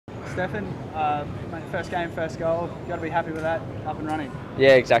Stefan, mate, first game, first goal. You've got to be happy with that, up and running.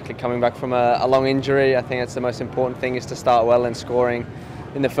 Yeah, exactly. Coming back from a long injury, I think that's the most important thing, is to start well, and scoring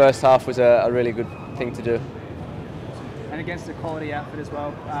in the first half was a really good thing to do. And against a quality outfit as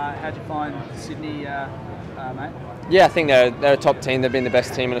well. How'd you find Sydney, mate? Yeah, I think they're a top team. They've been the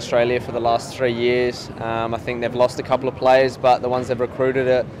best team in Australia for the last 3 years. I think they've lost a couple of players, but the ones they've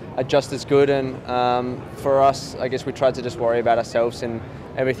recruited are just as good. And for us, I guess we tried to just worry about ourselves and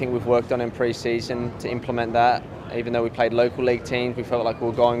everything we've worked on in pre-season to implement that. Even though we played local league teams, we felt like we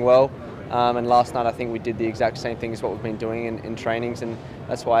were going well. And last night, I think we did the exact same thing as what we've been doing in trainings, and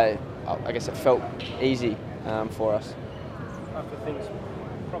that's why I guess it felt easy for us. After things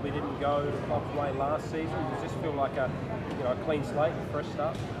probably didn't go the club's way last season, does this feel like a clean slate, a fresh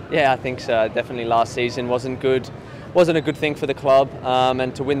start? Yeah, I think so. Definitely last season wasn't a good thing for the club,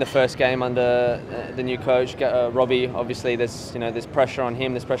 and to win the first game under the new coach Robbie, obviously there's pressure on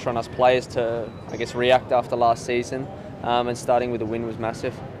him, there's pressure on us players to, I guess, react after last season, and starting with a win was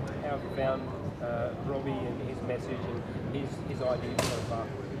massive. How have you found Robbie and his message and his ideas so far?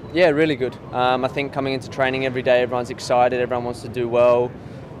 Yeah, really good. I think coming into training every day, everyone's excited, everyone wants to do well.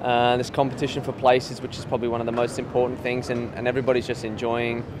 There's competition for places, which is probably one of the most important things, and everybody's just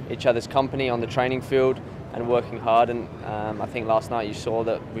enjoying each other's company on the training field and working hard. And I think last night you saw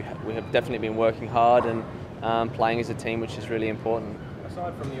that we have definitely been working hard and playing as a team, which is really important.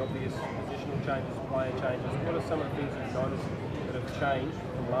 Aside from the obvious positional changes, player changes, what are some of the things you've noticed that have changed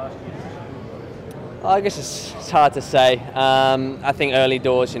from last year? I guess it's hard to say. I think early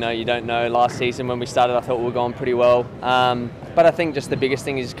doors, you don't know. Last season when we started, I thought we were going pretty well. But I think just the biggest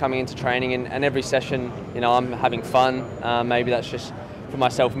thing is coming into training and every session, I'm having fun. Maybe that's just for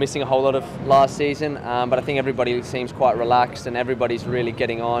myself missing a whole lot of last season. But I think everybody seems quite relaxed and everybody's really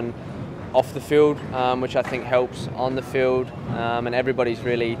getting on off the field, which I think helps on the field. And everybody's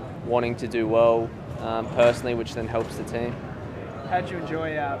really wanting to do well personally, which then helps the team. How'd you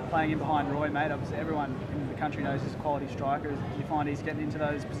enjoy playing in behind Roy, mate? Obviously everyone in the country knows he's a quality striker. Do you find he's getting into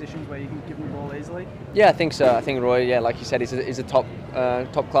those positions where you can give him the ball easily? Yeah, I think so. I think Roy, like you said, he's a top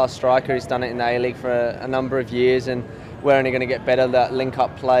class striker. He's done it in the A-League for a number of years, and we're only going to get better. That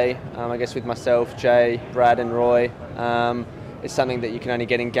link-up play, I guess with myself, Jay, Brad and Roy, is something that you can only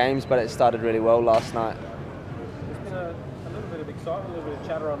get in games, but it started really well last night. There's been a little bit of excitement, a little bit of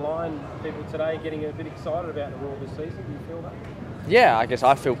chatter online, people today getting a bit excited about the Roar this season. Do you feel that? Yeah, I guess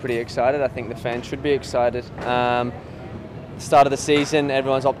I feel pretty excited. I think the fans should be excited. Start of the season,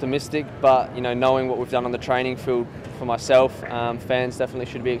 everyone's optimistic, but knowing what we've done on the training field for myself, fans definitely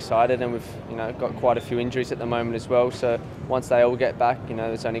should be excited. And we've got quite a few injuries at the moment as well. So once they all get back,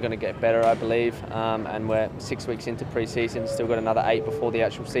 it's only going to get better, I believe. And we're 6 weeks into pre-season, still got another 8 before the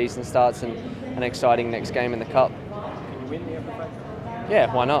actual season starts, and an exciting next game in the Cup. Can you win the FFA Cup?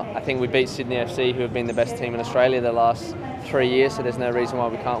 Yeah, why not? I think we beat Sydney FC, who have been the best team in Australia the last 3 years, so there's no reason why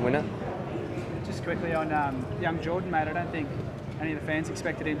we can't win it. Just quickly on young Jordan, mate, I don't think any of the fans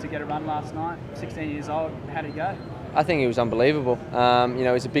expected him to get a run last night. 16 years old, how did he go? I think he was unbelievable.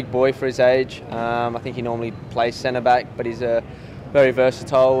 He's a big boy for his age. I think he normally plays centre-back, but he's very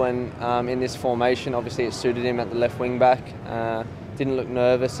versatile, and in this formation, obviously it suited him at the left wing-back. Didn't look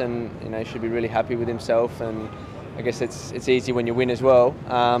nervous, and he should be really happy with himself. And I guess it's easy when you win as well,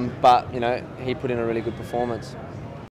 but he put in a really good performance.